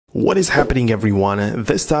What is happening, everyone?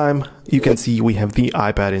 This time you can see we have the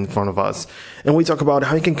iPad in front of us, and we talk about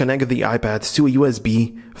how you can connect the iPad to a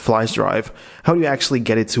USB flash drive. How do you actually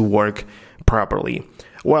get it to work properly?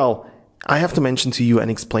 Well, I have to mention to you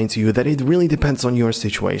and explain to you that it really depends on your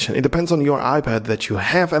situation. It depends on your iPad that you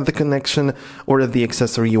have and the connection or the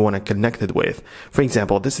accessory you want to connect it with. For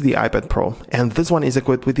example, this is the iPad Pro, and this one is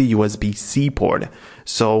equipped with the USB-C port.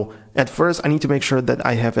 So at first I need to make sure that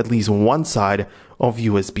I have at least one side of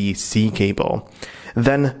USB-C cable.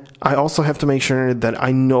 Then I also have to make sure that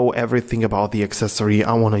I know everything about the accessory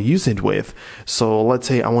I want to use it with. So let's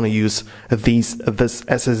say I want to use this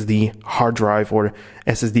SSD hard drive or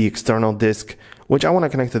SSD external disk, which I want to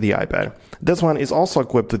connect to the iPad. This one is also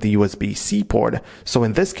equipped with the USB-C port. So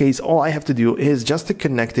in this case, all I have to do is just to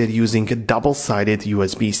connect it using a double-sided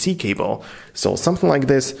USB-C cable. So something like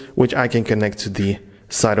this, which I can connect to the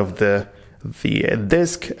side of the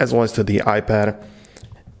disk as well as to the iPad.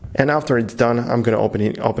 And after it's done, I'm going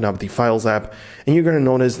to open up the Files app, and you're going to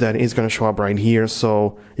notice that it's going to show up right here.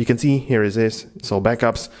 So you can see here it is. So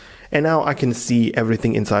backups, and now I can see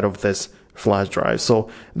everything inside of this flash drive. So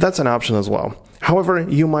that's an option as well. However,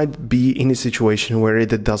 you might be in a situation where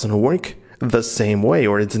it doesn't work the same way,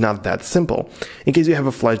 or it's not that simple. In case you have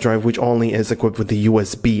a flash drive which only is equipped with the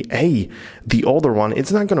USB-A, the older one,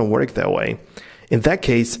 it's not going to work that way. In that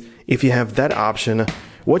case, if you have that option,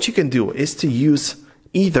 what you can do is to use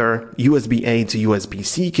either USB-A to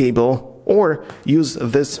USB-C cable or use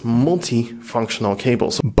this multifunctional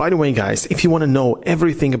cable. So, by the way, guys, if you want to know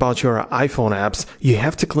everything about your iPhone apps, you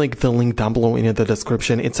have to click the link down below in the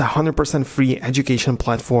description. It's a 100% free education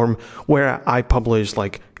platform where I publish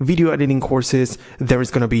like video editing courses. There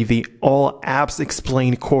is going to be the All Apps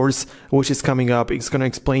Explained course, which is coming up. It's going to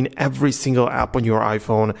explain every single app on your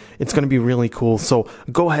iPhone. It's going to be really cool. So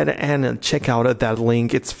go ahead and check out that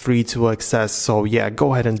link. It's free to access. So yeah,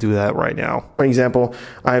 go ahead and do that right now. For example,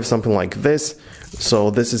 I have something like this. So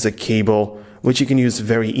this is a cable which you can use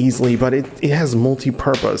very easily, but it has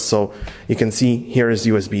multi-purpose. So you can see here is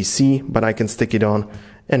USB-C, but I can stick it on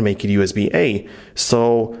and make it USB-A.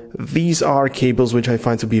 So these are cables which I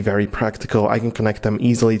find to be very practical. I can connect them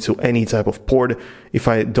easily to any type of port. If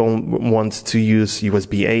I don't want to use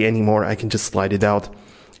USB-A anymore, I can just slide it out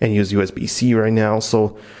and use USB-C right now.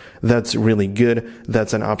 So that's really good.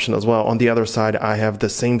 That's an option as well. On the other side, I have the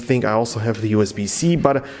same thing. I also have the USB-C,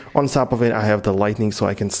 but on top of it, I have the Lightning, so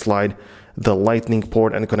I can slide the Lightning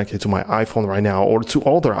port and connect it to my iPhone right now or to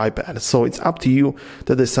older iPad. So it's up to you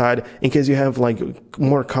to decide. In case you have like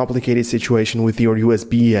more complicated situation with your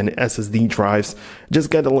USB and SSD drives,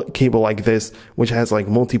 just get a cable like this, which has like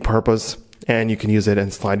multi-purpose, and you can use it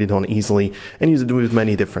and slide it on easily and use it with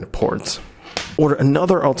many different ports. Or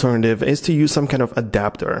another alternative is to use some kind of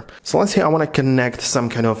adapter. So let's say I want to connect some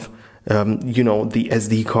kind of the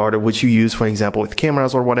SD card which you use, for example, with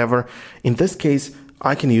cameras or whatever. In this case,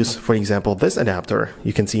 I can use, for example, this adapter.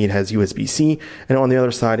 You can see it has USB-C, and on the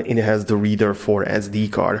other side, it has the reader for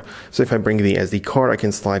SD card. So if I bring the SD card, I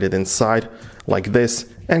can slide it inside like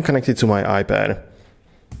this and connect it to my iPad.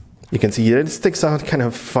 You can see that it sticks out kind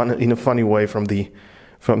of in a funny way from the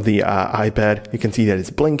iPad. You can see that it's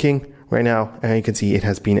blinking right now, and you can see it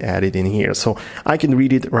has been added in here. So I can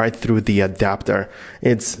read it right through the adapter.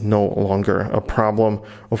 It's no longer a problem.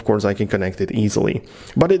 Of course, I can connect it easily.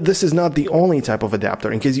 But this is not the only type of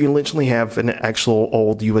adapter. In case you literally have an actual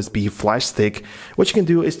old USB flash stick, what you can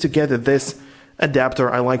do is to get this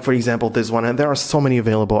adapter. I like, for example, this one, and there are so many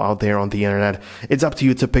available out there on the internet. It's up to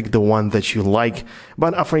you to pick the one that you like.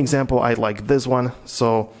 But for example, I like this one.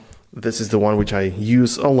 So this is the one which I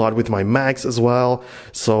use a lot with my Macs as well.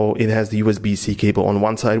 So it has the USB-C cable on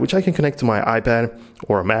one side, which I can connect to my iPad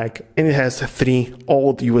or a Mac. And it has 3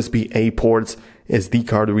 old USB-A ports, SD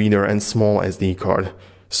card reader, and small SD card.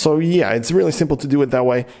 So yeah, it's really simple to do it that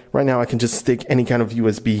way. Right now I can just stick any kind of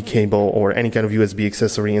USB cable or any kind of USB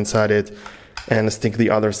accessory inside it and stick the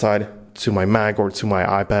other side to my Mac or to my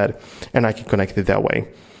iPad, and I can connect it that way.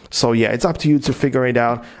 So yeah, it's up to you to figure it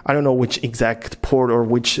out. I don't know which exact port or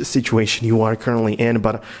which situation you are currently in,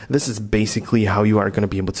 but this is basically how you are going to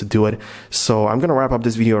be able to do it. So I'm going to wrap up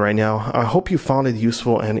this video right now. I hope you found it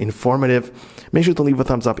useful and informative. Make sure to leave a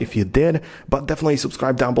thumbs up if you did, but definitely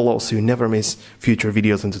subscribe down below so you never miss future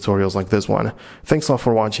videos and tutorials like this one. Thanks a lot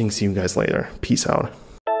for watching. See you guys later. Peace out.